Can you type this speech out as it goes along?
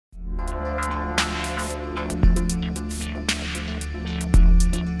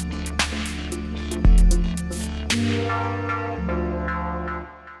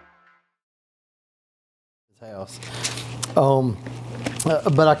house.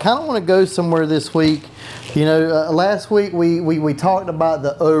 But I kind of want to go somewhere this week. You know, last week we talked about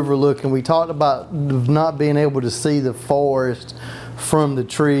the Overlook, and we talked about not being able to see the forest from the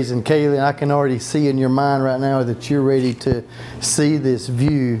trees. And Kaylee, I can already see in your mind right now that you're ready to see this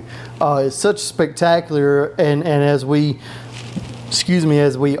view. It's such spectacular, and as we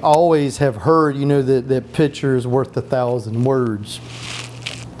always have heard, you know, that picture is worth 1,000 words.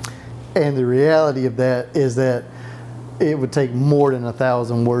 And the reality of that is that it would take more than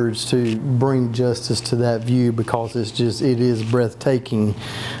 1,000 words to bring justice to that view, because it is breathtaking.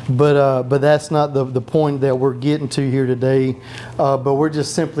 But that's not the point that we're getting to here today. But we're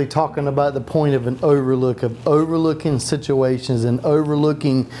just simply talking about the point of an overlook, of overlooking situations and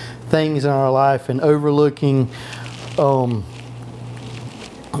overlooking things in our life, and overlooking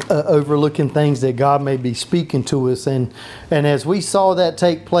things that God may be speaking to us. And as we saw that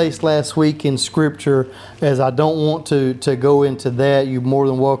take place last week in Scripture, as I don't want to go into that, you're more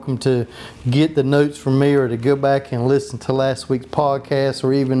than welcome to get the notes from me, or to go back and listen to last week's podcast,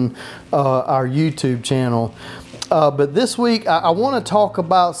 or even our YouTube channel. But this week I want to talk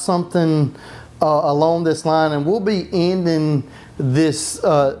about something along this line, and we'll be ending this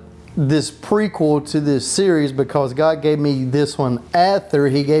prequel to this series, because God gave me this one after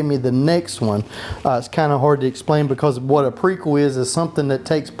He gave me the next one. It's kind of hard to explain, because what a prequel is something that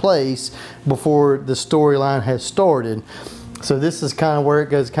takes place before the storyline has started. So this is kind of where it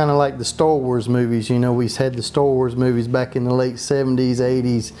goes, kind of like the Star Wars movies. You know, we had the Star Wars movies back in the late 70s,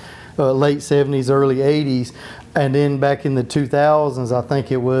 80s, late 70s, early 80s. And then back in the 2000s, I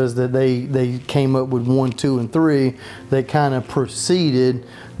think it was, that they came up with 1, 2, and 3 that kind of preceded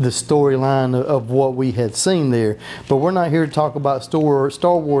the storyline of what we had seen there. But we're not here to talk about Star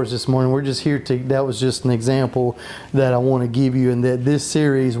Wars this morning. We're just here that was just an example that I want to give you, and that this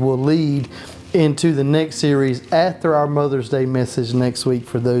series will lead into the next series after our Mother's Day message next week,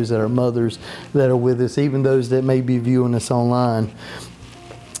 for those that are mothers that are with us, even those that may be viewing us online.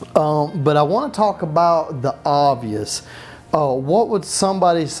 But I want to talk about the obvious. What would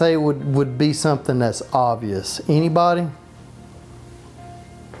somebody say would be something that's obvious? Anybody?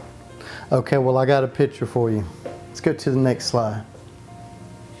 Okay, well, I got a picture for you. Let's go to the next slide.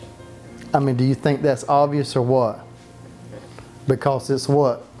 I mean, do you think that's obvious or what? Because it's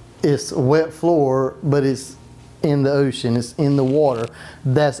what? It's wet floor, but it's in the ocean, it's in the water.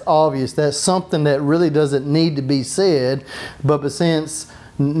 That's obvious. That's something that really doesn't need to be said, but since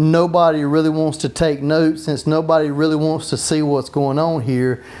nobody really wants to take notes, since nobody really wants to see what's going on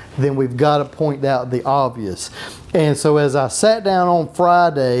here, then we've got to point out the obvious. And so as I sat down on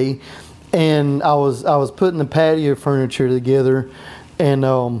Friday, and I was putting the patio furniture together, and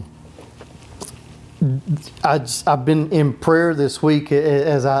I've been in prayer this week,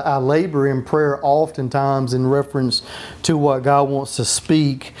 as I labor in prayer oftentimes in reference to what God wants to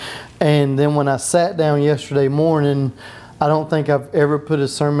speak. And then when I sat down yesterday morning, I don't think I've ever put a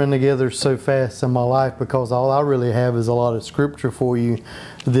sermon together so fast in my life, because all I really have is a lot of scripture for you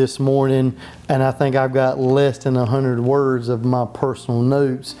this morning. And I think I've got less than 100 words of my personal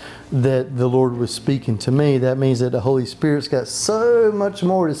notes that the Lord was speaking to me. That means that the Holy Spirit's got so much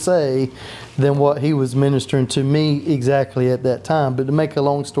more to say than what He was ministering to me exactly at that time. But to make a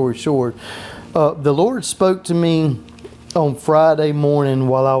long story short, the Lord spoke to me on Friday morning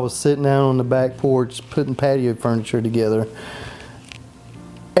while I was sitting down on the back porch putting patio furniture together.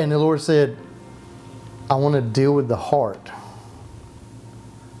 And the Lord said, I want to deal with the heart.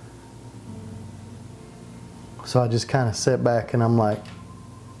 So I just kind of sat back, and I'm like,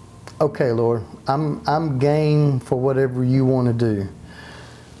 okay, Lord, I'm game for whatever you want to do.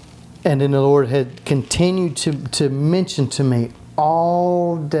 And then the Lord had continued to mention to me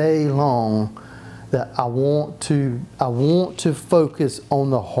all day long that I want to focus on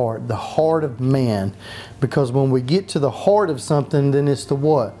the heart of man. Because when we get to the heart of something, then it's the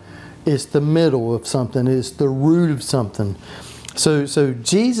what? It's the middle of something. It's the root of something. So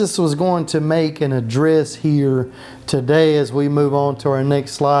Jesus was going to make an address here today as we move on to our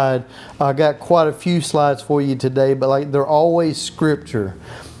next slide. I got quite a few slides for you today, but they're always scripture.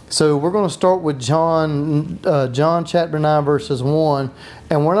 So we're going to start with John chapter 9 verses 1,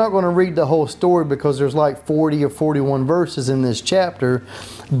 and we're not going to read the whole story because there's like 40 or 41 verses in this chapter,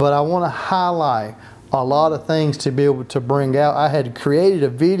 but I want to highlight a lot of things to be able to bring out. I had created a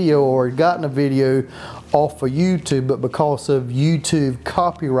video or gotten a video off of YouTube, but because of YouTube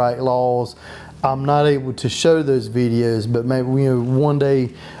copyright laws, I'm not able to show those videos, but maybe one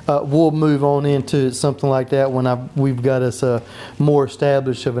day we'll move on into something like that when we've got us a more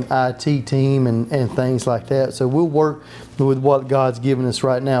established of an IT team and things like that. So we'll work with what God's given us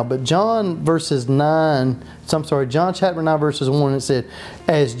right now. But John chapter 9 verses 1, it said,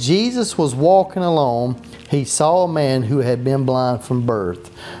 as Jesus was walking along, he saw a man who had been blind from birth.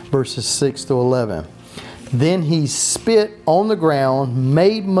 Verses 6 to 11. Then he spit on the ground,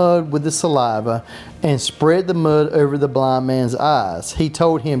 made mud with the saliva, and spread the mud over the blind man's eyes. He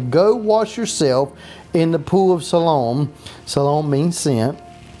told him, go wash yourself in the pool of Siloam. Siloam means sent.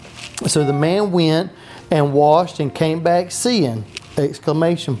 So the man went and washed and came back seeing!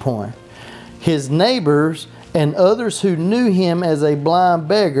 Exclamation point. His neighbors and others who knew him as a blind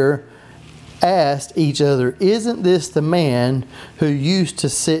beggar asked each other, isn't this the man who used to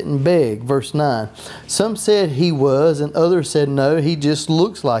sit and beg? Verse 9. Some said he was, and others said no, he just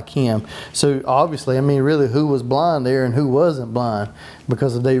looks like him. So obviously, really, who was blind there and who wasn't blind?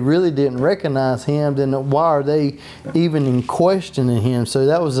 Because if they really didn't recognize him, then why are they even in questioning him? So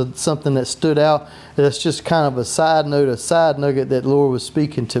that was something that stood out. That's just kind of a side note, a side nugget that the Lord was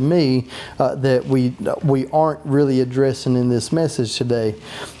speaking to me that we aren't really addressing in this message today.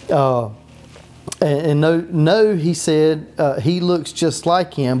 And no, he said, he looks just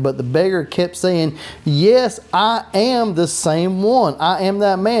like him. But the beggar kept saying, yes, I am the same one. I am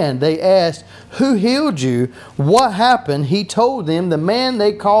that man. They asked, who healed you? What happened? He told them, the man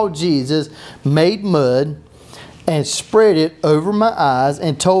they called Jesus made mud and spread it over my eyes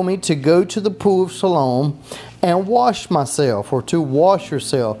and told me to go to the pool of Siloam and wash myself, or to wash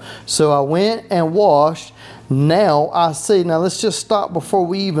yourself. So I went and washed. Now I see. Now let's just stop before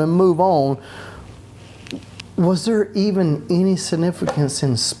we even move on. Was there even any significance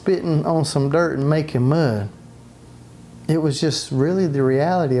in spitting on some dirt and making mud? It was just really the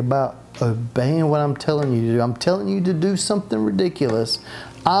reality about obeying what I'm telling you to do. I'm telling you to do something ridiculous.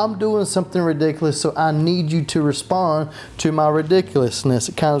 I'm doing something ridiculous, so I need you to respond to my ridiculousness.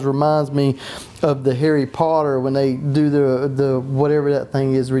 It kind of reminds me of the Harry Potter when they do the whatever that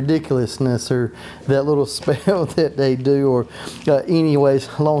thing is, ridiculousness, or that little spell that they do. Or anyways,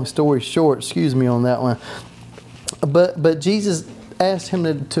 long story short, excuse me on that one. But Jesus asked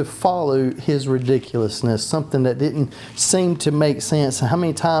him to follow his ridiculousness, something that didn't seem to make sense. How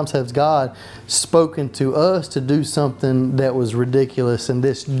many times has God spoken to us to do something that was ridiculous, and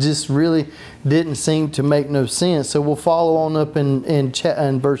this just really didn't seem to make no sense? So we'll follow on up in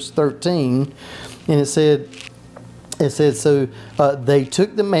verse 13, and it said, so they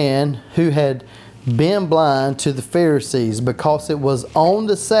took the man who had been blind to the Pharisees, because it was on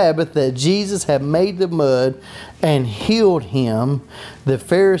the Sabbath that Jesus had made the mud and healed him. The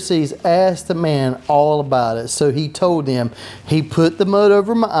Pharisees asked the man all about it. So he told them, he put the mud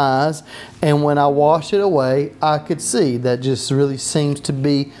over my eyes, and when I washed it away, I could see. That just really seems to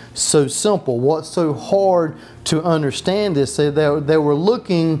be so simple. What's so hard to understand this? They were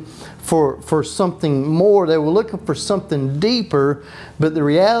looking for something more. They were looking for something deeper, but the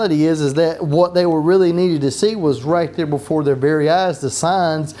reality is that what they were really needed to see was right there before their very eyes, the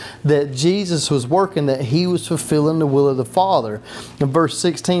signs that Jesus was working, that he was fulfilling the will of the Father. In verse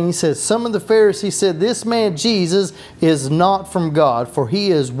 16, he says, some of the Pharisees said, this man Jesus is not from God, for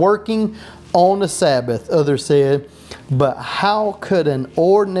he is working on the Sabbath. Others said, but how could an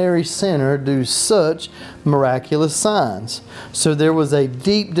ordinary sinner do such miraculous signs? So there was a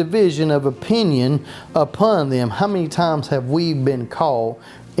deep division of opinion upon them. How many times have we been caught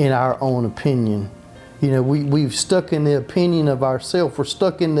in our own opinion? We've stuck in the opinion of ourselves. We're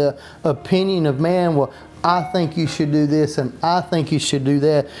stuck in the opinion of man. Well, I think you should do this, and I think you should do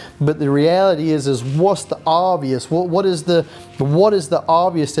that. But the reality is what's the obvious? What is the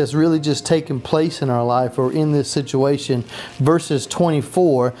obvious that's really just taking place in our life or in this situation? Verses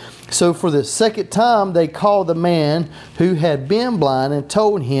 24. So for the second time they called the man who had been blind and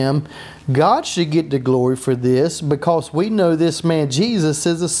told him, God should get the glory for this, because we know this man Jesus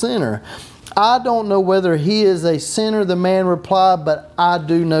is a sinner. I don't know whether he is a sinner, the man replied, but I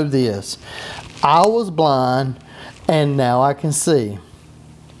do know this. I was blind, and now I can see.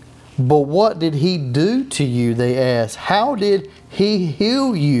 But what did he do to you? They asked. How did he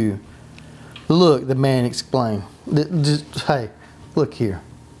heal you? Look, the man explained. Hey, look here.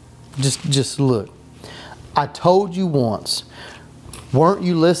 Just look. I told you once. Weren't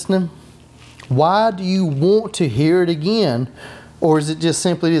you listening? Why do you want to hear it again? Or is it just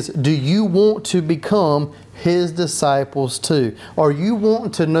simply this? Do you want to become his disciples too? Are you wanting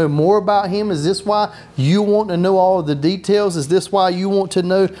to know more about him? Is this why you want to know all of the details? Is this why you want to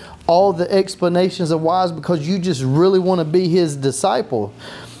know all the explanations of why? Is because you just really want to be his disciple?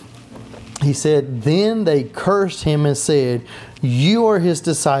 He said, then they cursed him and said, you are his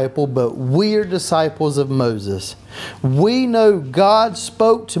disciple, but we are disciples of Moses. We know God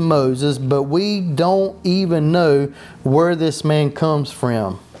spoke to Moses, but we don't even know where this man comes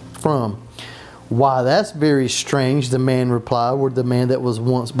from. Why, that's very strange, the man replied, or the man that was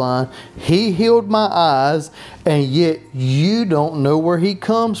once blind. He healed my eyes, and yet you don't know where he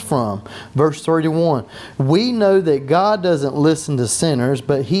comes from. Verse 31, we know that God doesn't listen to sinners,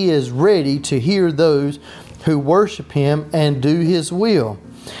 but he is ready to hear those who worship him and do his will.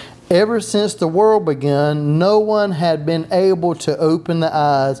 Ever since the world began, no one had been able to open the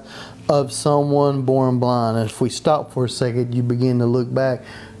eyes of someone born blind. And if we stop for a second, you begin to look back.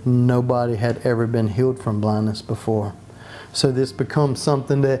 Nobody had ever been healed from blindness before. So this becomes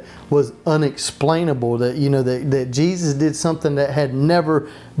something that was unexplainable, that, you know, that Jesus did something that had never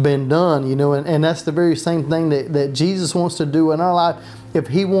been done, you know, and that's the very same thing that Jesus wants to do in our life. If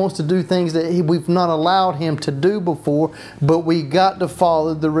he wants to do things that we've not allowed him to do before, but we got to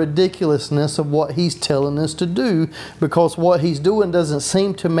follow the ridiculousness of what he's telling us to do, because what he's doing doesn't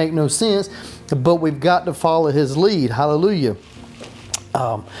seem to make no sense, but we've got to follow his lead. Hallelujah.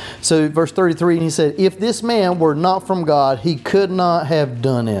 So verse 33, and he said, if this man were not from God, he could not have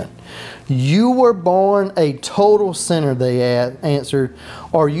done it. You were born a total sinner, they answered.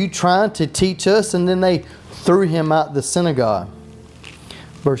 Are you trying to teach us? And then they threw him out the synagogue.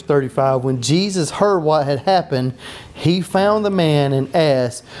 Verse 35, when Jesus heard what had happened, he found the man and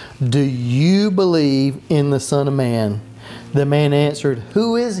asked, do you believe in the Son of Man? The man answered,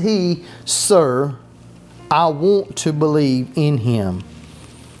 who is he, sir? I want to believe in him.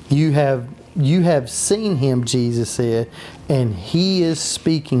 You have seen him, Jesus said, and he is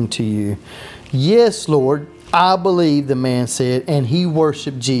speaking to you. Yes, Lord, I believe, the man said, and he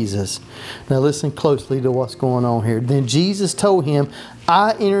worshiped Jesus. Now listen closely to what's going on here. Then Jesus told him,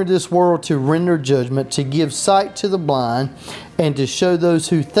 I entered this world to render judgment, to give sight to the blind, and to show those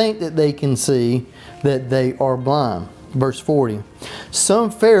who think that they can see that they are blind. Verse 40.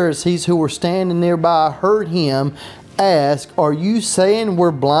 Some Pharisees who were standing nearby heard him ask, are you saying we're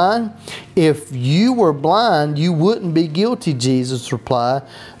blind? If you were blind, you wouldn't be guilty, Jesus replied,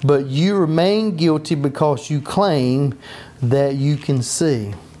 but you remain guilty because you claim that you can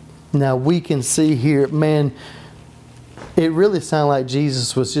see. Now we can see here, man, it really sounded like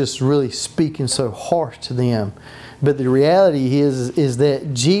Jesus was just really speaking so harsh to them. But the reality is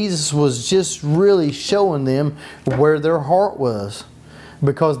that Jesus was just really showing them where their heart was.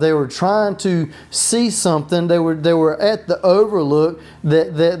 Because they were trying to see something. They were at the Overlook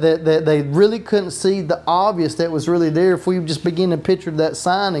that they really couldn't see the obvious that was really there. If we just begin to picture that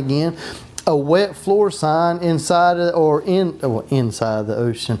sign again, a wet floor sign inside inside the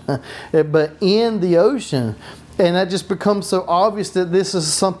ocean, but in the ocean. And that just becomes so obvious that this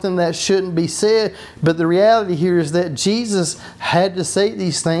is something that shouldn't be said. But the reality here is that Jesus had to say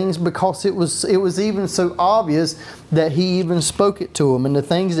these things because it was even so obvious that he even spoke it to them. And the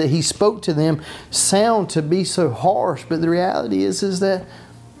things that he spoke to them sound to be so harsh. But the reality is that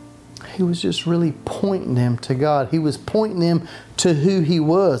he was just really pointing them to God. He was pointing them to who he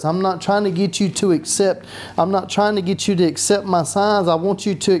was. I'm not trying to get you to accept. I'm not trying to get you to accept my signs. I want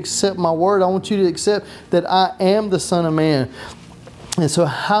you to accept my word. I want you to accept that I am the Son of Man. And so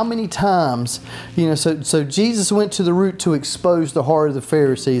how many times, so Jesus went to the root to expose the heart of the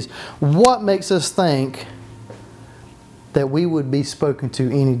Pharisees. What makes us think that we would be spoken to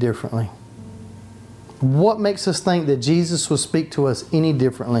any differently? What makes us think that Jesus will speak to us any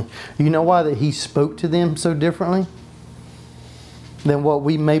differently? You know why that he spoke to them so differently than what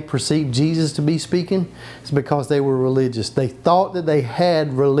we may perceive Jesus to be speaking? It's because they were religious. They thought that they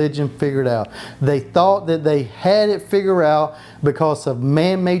had religion figured out. They thought that they had it figured out because of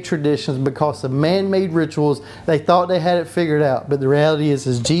man-made traditions, because of man-made rituals. They thought they had it figured out. But the reality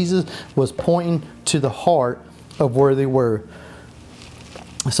is Jesus was pointing to the heart of where they were.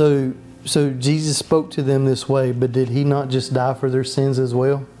 So Jesus spoke to them this way, but did he not just die for their sins as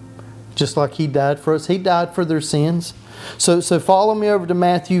well? Just like he died for us. He died for their sins. So follow me over to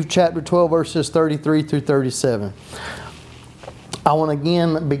Matthew chapter 12, verses 33 through 37. I want to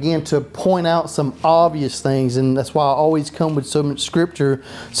again begin to point out some obvious things, and that's why I always come with so much scripture,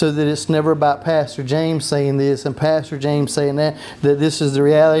 so that it's never about Pastor James saying this and Pastor James saying that this is the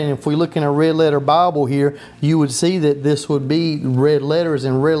reality. And if we look in a red letter Bible here, you would see that this would be red letters,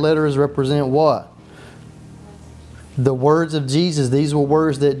 and red letters represent what? The words of Jesus. These were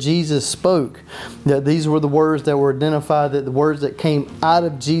words that Jesus spoke. That these were the words that were identified, that the words that came out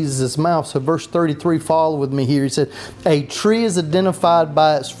of Jesus' mouth. So verse 33, follow with me here. He said, a tree is identified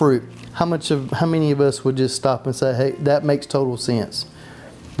by its fruit. How many of us would just stop and say, hey, that makes total sense?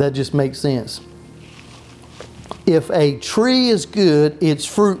 That just makes sense. If a tree is good, its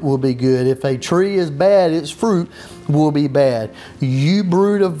fruit will be good. If a tree is bad, its fruit will be bad. You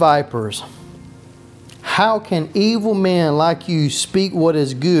brood of vipers, how can evil men like you speak what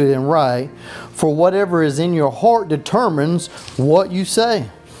is good and right? For whatever is in your heart determines what you say.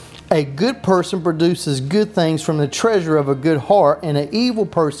 A good person produces good things from the treasure of a good heart, and an evil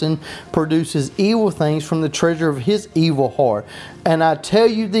person produces evil things from the treasure of his evil heart. And I tell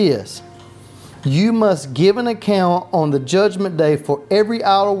you this, you must give an account on the judgment day for every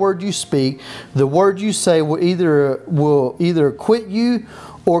idle word you speak. The word you say will either acquit you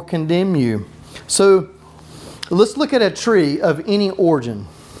or condemn you. So let's look at a tree of any origin.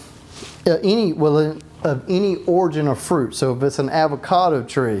 Of any origin of fruit. So if it's an avocado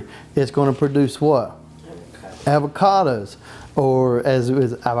tree, it's going to produce what? Avocados. Or as it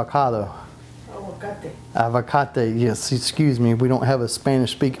is avocado. Avocate. Yes, excuse me. We don't have a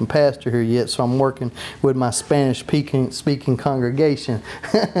Spanish speaking pastor here yet, so I'm working with my Spanish speaking congregation.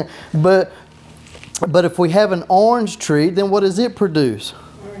 But if we have an orange tree, then what does it produce?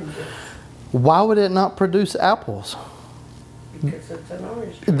 Oranges. Why would it not produce apples? Because it's an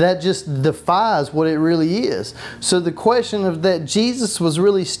orange tree. That just defies what it really is. So the question of that Jesus was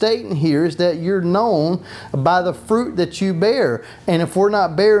really stating here is that you're known by the fruit that you bear. And if we're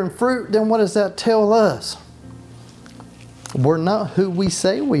not bearing fruit, then what does that tell us? We're not who we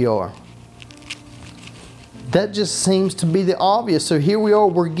say we are. That just seems to be the obvious. So here we are,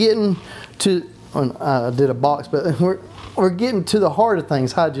 we're getting to, I did a box, but we're getting to the heart of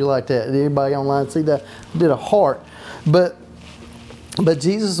things. How'd you like that? Did anybody online see that? I did a heart. But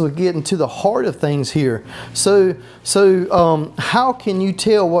Jesus was getting to the heart of things here. So how can you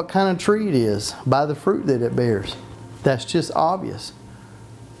tell what kind of tree it is? By the fruit that it bears. That's just obvious.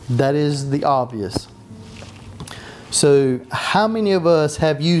 That is the obvious. So how many of us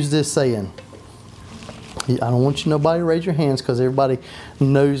have used this saying? I don't want nobody to raise your hands, because everybody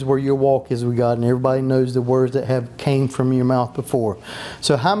knows where your walk is with God, and everybody knows the words that have came from your mouth before.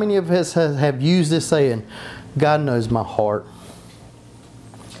 So how many of us have used this saying? God knows my heart.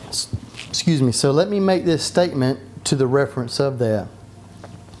 Excuse me. So let me make this statement to the reference of that.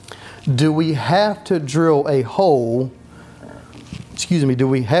 Do we have to drill a hole? Excuse me. Do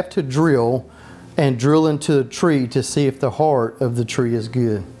we have to drill into the tree to see if the heart of the tree is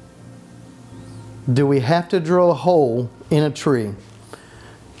good? Do we have to drill a hole in a tree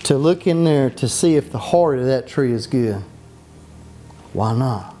to look in there to see if the heart of that tree is good? Why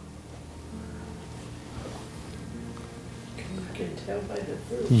not?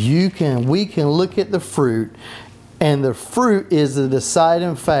 We can look at the fruit, and the fruit is the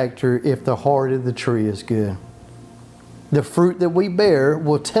deciding factor if the heart of the tree is good. The fruit that we bear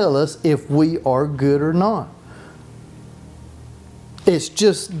will tell us if we are good or not. It's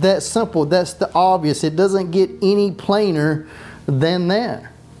just that simple. That's the obvious. It doesn't get any plainer than that.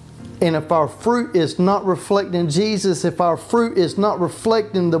 And if our fruit is not reflecting Jesus, if our fruit is not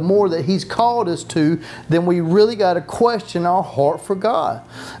reflecting the more that He's called us to, then we really got to question our heart for God.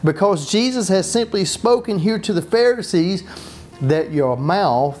 Because Jesus has simply spoken here to the Pharisees that your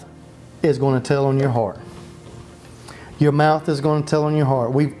mouth is going to tell on your heart. Your mouth is going to tell on your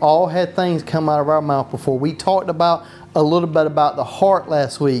heart. We've all had things come out of our mouth before. We talked about a little bit about the heart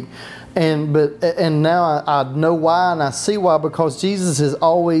last week. And now I know why, and I see why, because Jesus is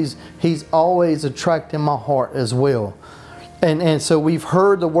always attracting my heart as well. And so we've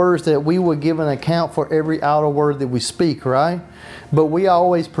heard the words that we will give an account for every idle word that we speak, right? But we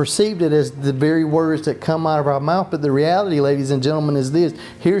always perceived it as the very words that come out of our mouth. But the reality, ladies and gentlemen, is this.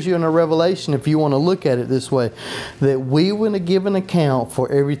 Here's you in a revelation, if you want to look at it this way, that we will give an account for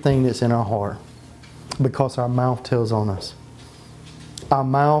everything that's in our heart, because our mouth tells on us. Our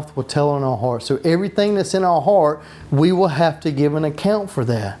mouth will tell on our heart. So everything that's in our heart, we will have to give an account for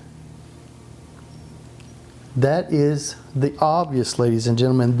that. That is the obvious, ladies and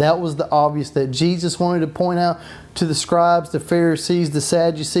gentlemen. That was the obvious that Jesus wanted to point out to the scribes, the Pharisees, the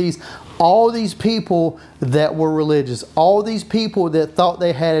Sadducees, all these people that were religious, all these people that thought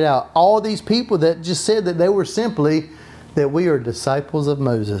they had it out, all these people that just said that they were simply, that we are disciples of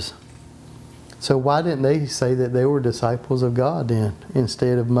Moses. So why didn't they say that they were disciples of God then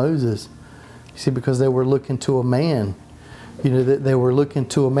instead of Moses? You see, because they were looking to a man. You know, that they were looking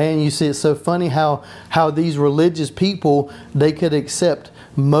to a man. You see, it's so funny how these religious people, they could accept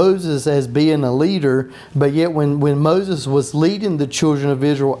Moses as being a leader, but yet when Moses was leading the children of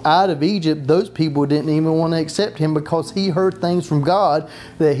Israel out of Egypt, those people didn't even want to accept him because he heard things from God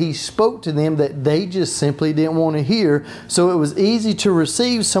that he spoke to them that they just simply didn't want to hear. So it was easy to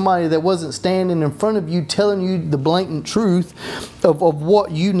receive somebody that wasn't standing in front of you telling you the blatant truth of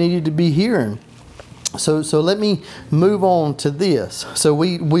what you needed to be hearing. So let me move on to this. So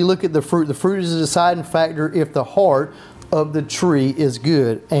we look at the fruit. The fruit is a deciding factor if the heart of the tree is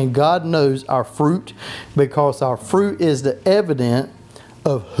good. And God knows our fruit because our fruit is the evidence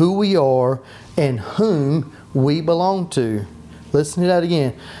of who we are and whom we belong to. Listen to that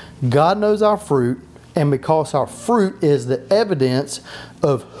again. God knows our fruit, and because our fruit is the evidence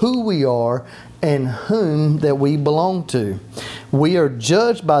of who we are and whom that we belong to. We are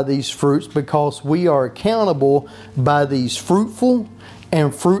judged by these fruits because we are accountable by these fruitful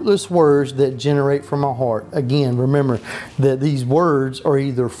and fruitless words that generate from our heart. Again, remember that these words are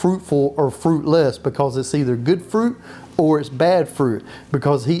either fruitful or fruitless because it's either good fruit or it's bad fruit.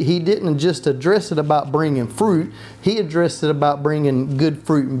 Because he didn't just address it about bringing fruit, he addressed it about bringing good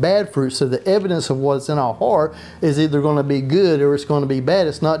fruit and bad fruit. So the evidence of what's in our heart is either going to be good or it's going to be bad.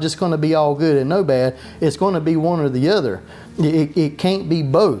 It's not just going to be all good and no bad. It's going to be one or the other. It can't be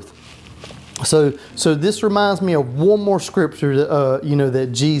both. So this reminds me of one more scripture that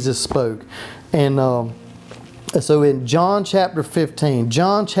Jesus spoke. And so in John chapter 15,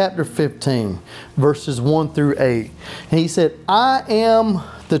 verses 1 through 8, and he said, I am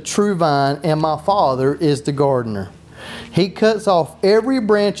the true vine, and my Father is the gardener. He cuts off every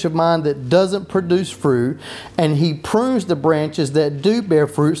branch of mine that doesn't produce fruit, and he prunes the branches that do bear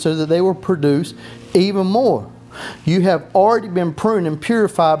fruit so that they will produce even more. You have already been pruned and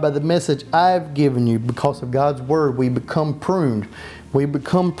purified by the message I have given you. Because of God's word, we become pruned. We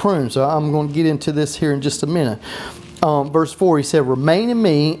become pruned. So I'm going to get into this here in just a minute. Verse 4, he said, remain in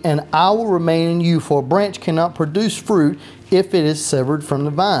me, and I will remain in you. For a branch cannot produce fruit if it is severed from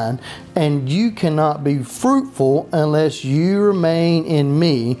the vine. And you cannot be fruitful unless you remain in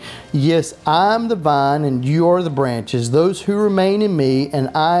me. Yes, I am the vine, and you are the branches. Those who remain in me,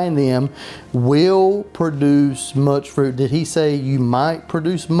 and I in them, will produce much fruit. Did he say you might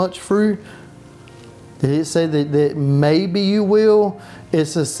produce much fruit? Did it say that maybe you will?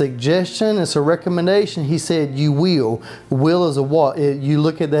 It's a suggestion. It's a recommendation. He said you will. Will is a what? You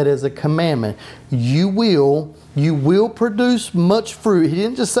look at that as a commandment. You will produce much fruit. He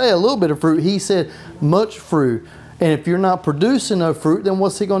didn't just say a little bit of fruit. He said much fruit. And if you're not producing no fruit, then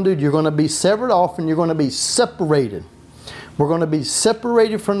what's he going to do? You're going to be severed off and you're going to be separated. We're going to be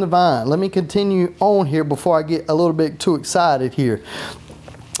separated from the vine. Let me continue on here before I get a little bit too excited here.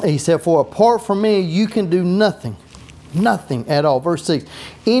 He said, for apart from me, you can do nothing. Nothing at all. Verse 6,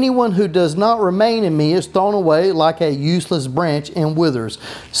 anyone who does not remain in me is thrown away like a useless branch and withers.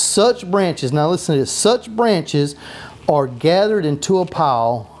 Such branches, now listen to this, such branches are gathered into a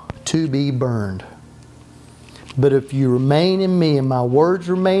pile to be burned. But if you remain in me and my words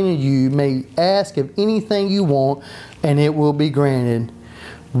remain in you, you may ask of anything you want and it will be granted.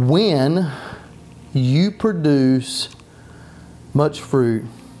 When you produce much fruit,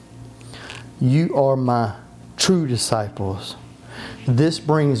 you are my true disciples. This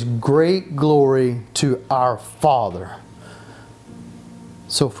brings great glory to our Father.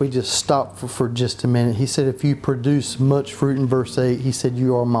 So if we just stop for just a minute, he said if you produce much fruit in verse 8, he said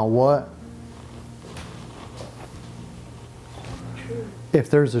you are my what? True.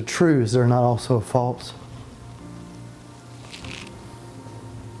 If there's a true, is there not also a false?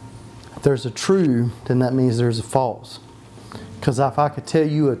 If there's a true, then that means there's a false. Because if I could tell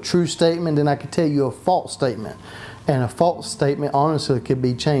you a true statement, then I could tell you a false statement. And a false statement, honestly, could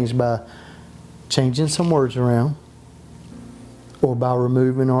be changed by changing some words around or by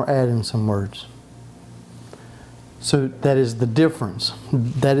removing or adding some words. So that is the difference.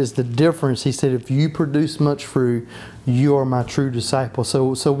 That is the difference. He said, if you produce much fruit, you are my true disciple.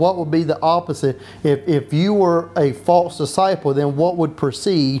 So what would be the opposite? If you were a false disciple, then what would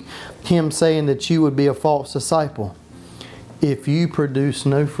precede him saying that you would be a false disciple? If you produce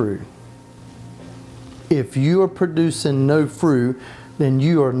no fruit. If you are producing no fruit, then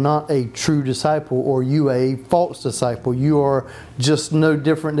you are not a true disciple, or you are a false disciple. You are just no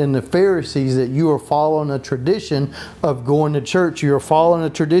different than the Pharisees, that you are following a tradition of going to church. You are following a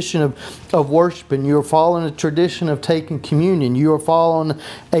tradition of worshiping. You are following a tradition of taking communion. You are following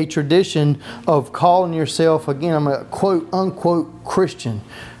a tradition of calling yourself, again, I'm a quote unquote Christian.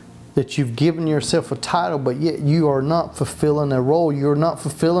 that you've given yourself a title, but yet you are not fulfilling a role. You're not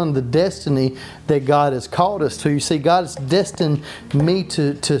fulfilling the destiny that God has called us to. You see, God has destined me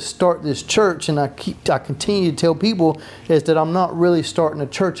to start this church, and I continue to tell people is that I'm not really starting a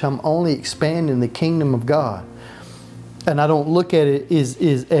church. I'm only expanding the kingdom of God. And I don't look at it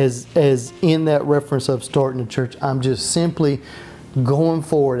as in that reference of starting a church. I'm just simply going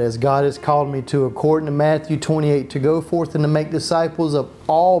forward as God has called me to, according to Matthew 28, to go forth and to make disciples of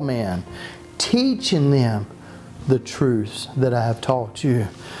all men, teaching them the truths that I have taught you.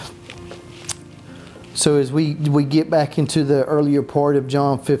 So as we get back into the earlier part of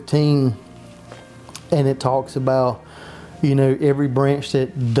John 15, and it talks about, every branch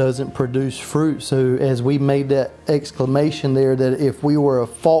that doesn't produce fruit. So as we made that exclamation there, that if we were a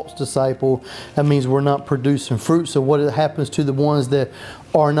false disciple, that means we're not producing fruit. So what happens to the ones that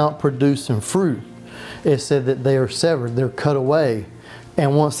are not producing fruit? It said that they are severed, they're cut away.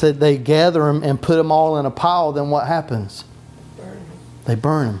 And once that they gather them and put them all in a pile, then what happens? They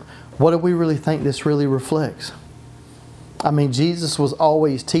burn them. What do we really think this really reflects? I mean, Jesus was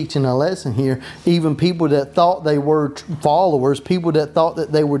always teaching a lesson here. Even people that thought they were followers, people that thought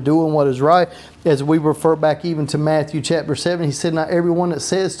that they were doing what is right, as we refer back even to Matthew chapter 7, he said, not everyone that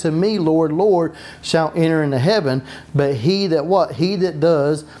says to me, Lord, Lord, shall enter into heaven, but he that what? He that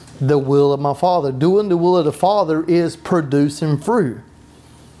does the will of my Father. Doing the will of the Father is producing fruit.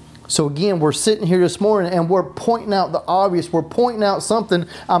 So again, we're sitting here this morning and we're pointing out the obvious. We're pointing out something.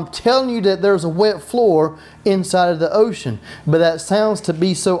 I'm telling you that there's a wet floor inside of the ocean. But that sounds to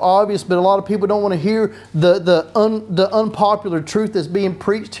be so obvious, but a lot of people don't want to hear the unpopular truth that's being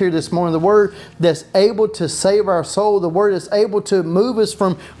preached here this morning. The word that's able to save our soul. The word that's able to move us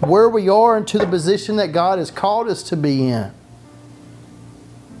from where we are into the position that God has called us to be in.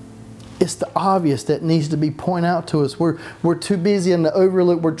 It's the obvious that needs to be pointed out to us. We're too busy in the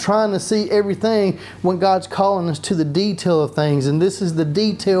overlook. We're trying to see everything when God's calling us to the detail of things. And this is the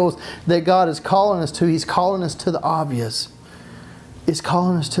details that God is calling us to. He's calling us to the obvious. It's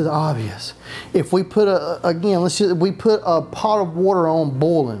calling us to the obvious. If we put we put a pot of water on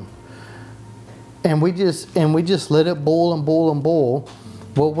boiling, and we just let it boil and boil and boil.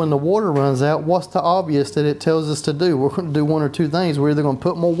 Well, when the water runs out, what's the obvious that it tells us to do? We're going to do one or two things. We're either going to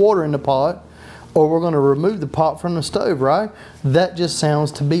put more water in the pot, or we're going to remove the pot from the stove, right? That just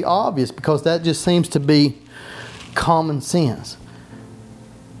sounds to be obvious, because that just seems to be common sense.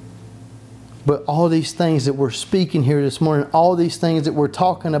 But all these things that we're speaking here this morning, all these things that we're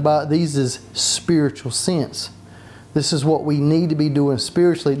talking about, these is spiritual sense. This is what we need to be doing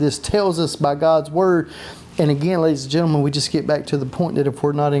spiritually. This tells us by God's Word. And again, ladies and gentlemen, we just get back to the point that if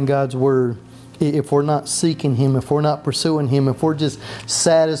we're not in God's Word, if we're not seeking Him, if we're not pursuing Him, if we're just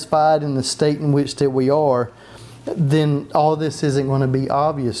satisfied in the state in which that we are, then all this isn't going to be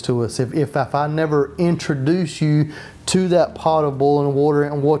obvious to us. If I never introduce you to that pot of boiling water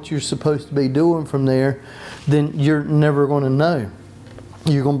and what you're supposed to be doing from there, then you're never going to know.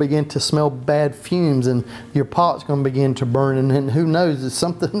 You're going to begin to smell bad fumes, and your pot's going to begin to burn, and then who knows,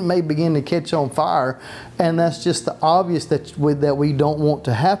 something may begin to catch on fire, and that's just the obvious that we don't want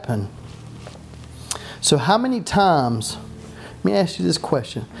to happen. So how many times, let me ask you this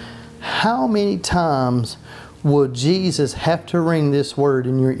question, how many times will Jesus have to ring this word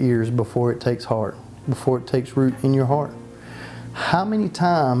in your ears before it takes root in your heart? How many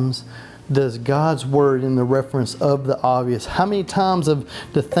times does God's Word in the reference of the obvious, how many times of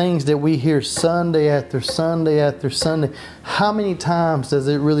the things that we hear Sunday after Sunday after Sunday, how many times does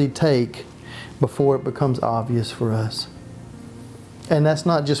it really take before it becomes obvious for us? And that's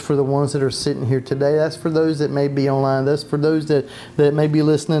not just for the ones that are sitting here today. That's for those that may be online. That's for those that may be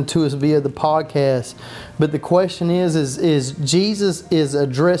listening to us via the podcast. But the question is Jesus is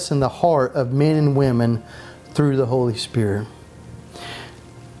addressing the heart of men and women through the Holy Spirit.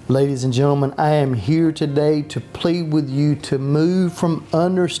 Ladies and gentlemen, I am here today to plead with you to move from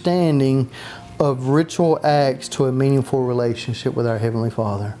understanding of ritual acts to a meaningful relationship with our Heavenly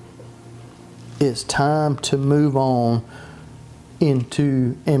Father. It's time to move on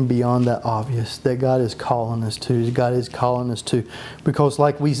into and beyond that obvious that God is calling us to. God is calling us to. Because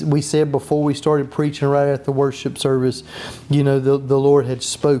like we said before we started preaching right at the worship service, the Lord had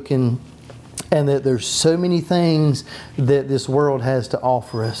spoken, and that there's so many things that this world has to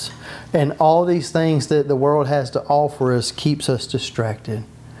offer us. And all these things that the world has to offer us keeps us distracted.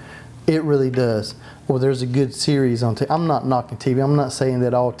 It really does. Well, there's a good series on TV. I'm not knocking TV. I'm not saying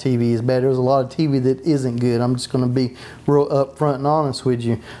that all TV is bad. There's a lot of TV that isn't good. I'm just going to be real upfront and honest with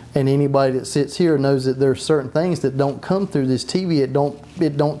you. And anybody that sits here knows that there are certain things that don't come through this TV. It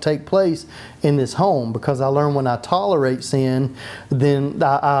don't take place in this home, because I learned when I tolerate sin, then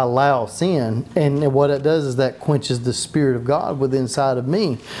I allow sin. And what it does is that quenches the Spirit of God within inside of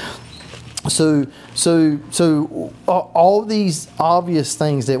me. So all these obvious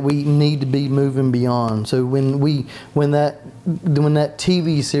things that we need to be moving beyond. So when that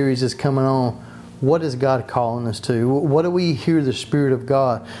TV series is coming on, what is God calling us to? What do we hear the Spirit of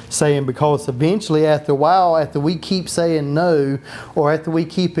God saying? Because eventually, after a while, after we keep saying no, or after we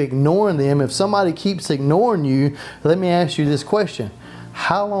keep ignoring them, if somebody keeps ignoring you, let me ask you this question: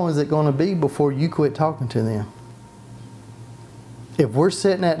 how long is it going to be before you quit talking to them? If we're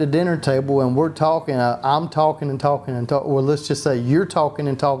sitting at the dinner table and we're talking, I'm talking and talking and talking. Well, let's just say you're talking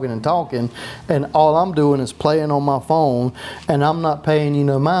and talking and talking, and all I'm doing is playing on my phone, and I'm not paying you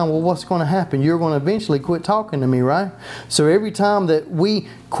no mind. Well, what's going to happen? You're going to eventually quit talking to me, right? So every time that we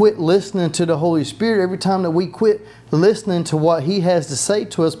quit listening to the Holy Spirit, every time that we quit listening to what He has to say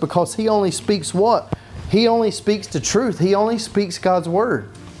to us, because He only speaks what? He only speaks the truth. He only speaks God's Word.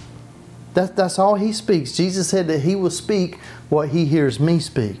 That's all He speaks. Jesus said that He will speak what He hears me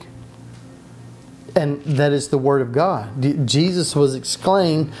speak. And that is the Word of God. Jesus was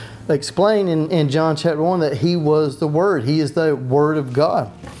explained in John chapter 1 that He was the Word. He is the Word of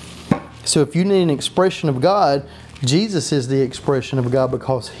God. So if you need an expression of God, Jesus is the expression of God,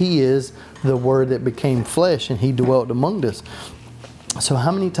 because He is the Word that became flesh and He dwelt among us. So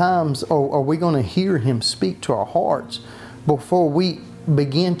how many times are we going to hear Him speak to our hearts before we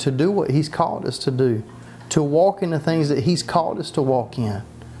begin to do what He's called us to do, to walk in the things that He's called us to walk in?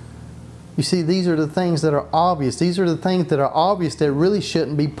 You see, these are the things that are obvious. These are the things that are obvious that really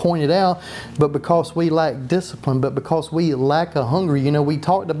shouldn't be pointed out, but because we lack discipline, but because we lack a hunger. You know, we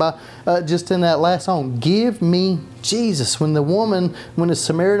talked about just in that last song, give me Jesus. When the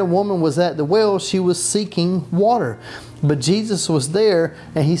Samaritan woman was at the well, she was seeking water. But Jesus was there,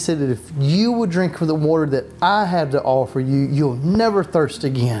 and He said that if you will drink of the water that I have to offer you, you'll never thirst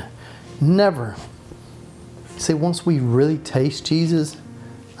again. Never. See, once we really taste Jesus,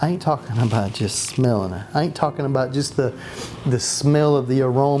 I ain't talking about just smelling it. I ain't talking about just the smell of the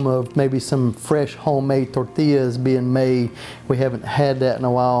aroma of maybe some fresh homemade tortillas being made. We haven't had that in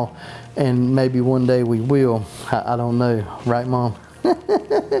a while, and maybe one day we will. I don't know. Right, Mom?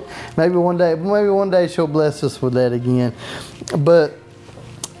 maybe one day she'll bless us with that again. But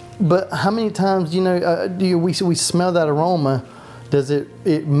how many times, we smell that aroma? Does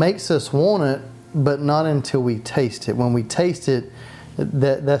it makes us want it, but not until we taste it. When we taste it,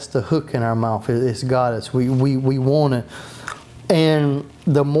 that's the hook in our mouth. It's got us. We want it. And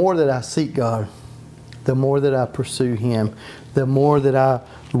the more that I seek God, the more that I pursue Him, the more that I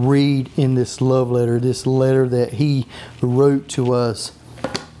read in this love letter, this letter that He wrote to us,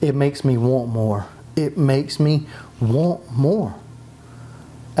 it makes me want more. It makes me want more.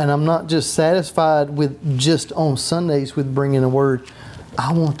 And I'm not just satisfied with just on Sundays with bringing the Word.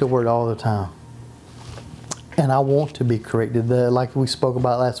 I want the Word all the time. And I want to be corrected. Like we spoke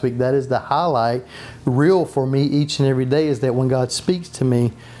about last week, that is the highlight real for me each and every day, is that when God speaks to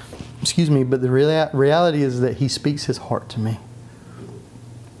me, but the reality is that He speaks His heart to me.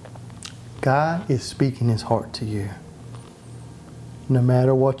 God is speaking His heart to you. No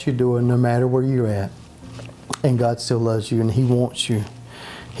matter what you're doing, no matter where you're at. And God still loves you, and He wants you.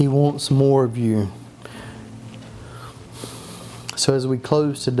 He wants more of you. So as we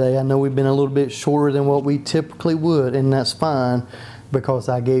close today, I know we've been a little bit shorter than what we typically would, and that's fine, because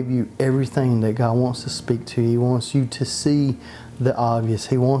I gave you everything that God wants to speak to you. He wants you to see the obvious.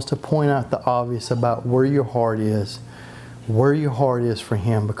 He wants to point out the obvious about where your heart is for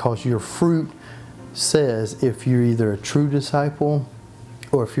Him, because your fruit says if you're either a true disciple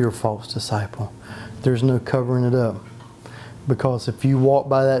or if you're a false disciple. There's no covering it up. Because if you walk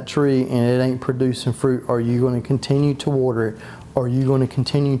by that tree and it ain't producing fruit, are you going to continue to water it? Are you going to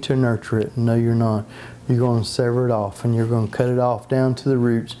continue to nurture it? No, you're not. You're going to sever it off, and you're going to cut it off down to the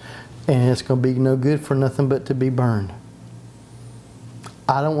roots, and it's going to be no good for nothing but to be burned.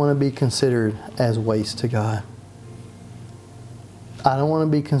 I don't want to be considered as waste to God. I don't want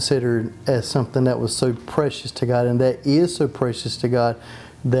to be considered as something that was so precious to God, and that is so precious to God,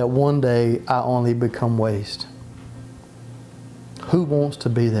 that one day I only become waste. Who wants to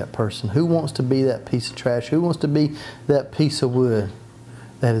be that person? Who wants to be that piece of trash? Who wants to be that piece of wood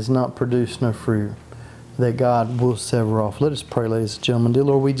that has not produced no fruit? that God will sever off. Let us pray, ladies and gentlemen. Dear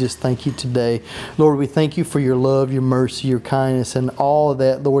Lord, we just thank you today. Lord, we thank you for your love, your mercy, your kindness, and all of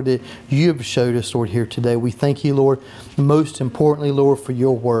that, Lord, that you have showed us, Lord, here today. We thank you, Lord, most importantly, Lord, for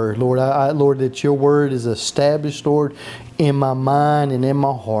your word. Lord, Lord, that your word is established, Lord, in my mind and in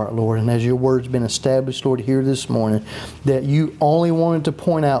my heart, Lord. And as your word's been established, Lord, here this morning, that you only wanted to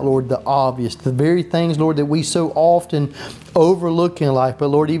point out, Lord, the obvious, the very things, Lord, that we so often overlook in life. But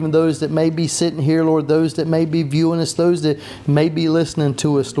Lord, even those that may be sitting here, Lord, those that may be viewing us, those that may be listening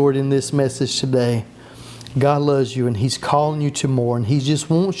to us, Lord, in this message today, God loves you and He's calling you to more, and He just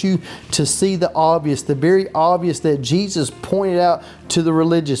wants you to see the obvious, the very obvious that Jesus pointed out to the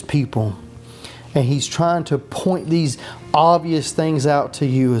religious people. And He's trying to point these obvious things out to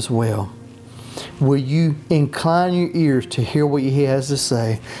you as well. Will you incline your ears to hear what He has to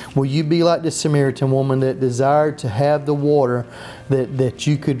say? Will you be like the Samaritan woman that desired to have the water that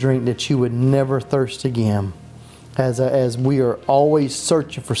you could drink, that you would never thirst again? As we are always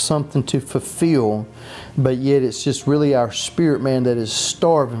searching for something to fulfill, but yet it's just really our spirit man that is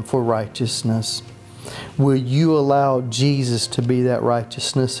starving for righteousness. Will you allow Jesus to be that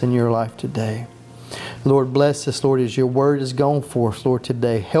righteousness in your life today? Lord, bless us, Lord, as your word is gone forth, Lord,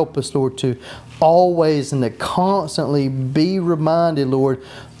 today. Help us, Lord, to always and to constantly be reminded, Lord,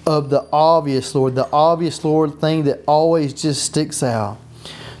 of the obvious, Lord, thing that always just sticks out.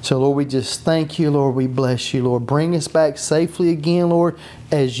 So, Lord, we just thank you, Lord. We bless you, Lord. Bring us back safely again, Lord,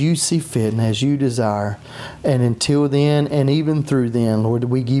 as you see fit and as you desire. And until then, and even through then, Lord,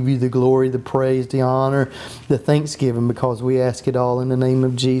 we give you the glory, the praise, the honor, the thanksgiving, because we ask it all in the name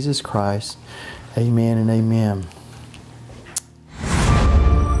of Jesus Christ. Amen and amen.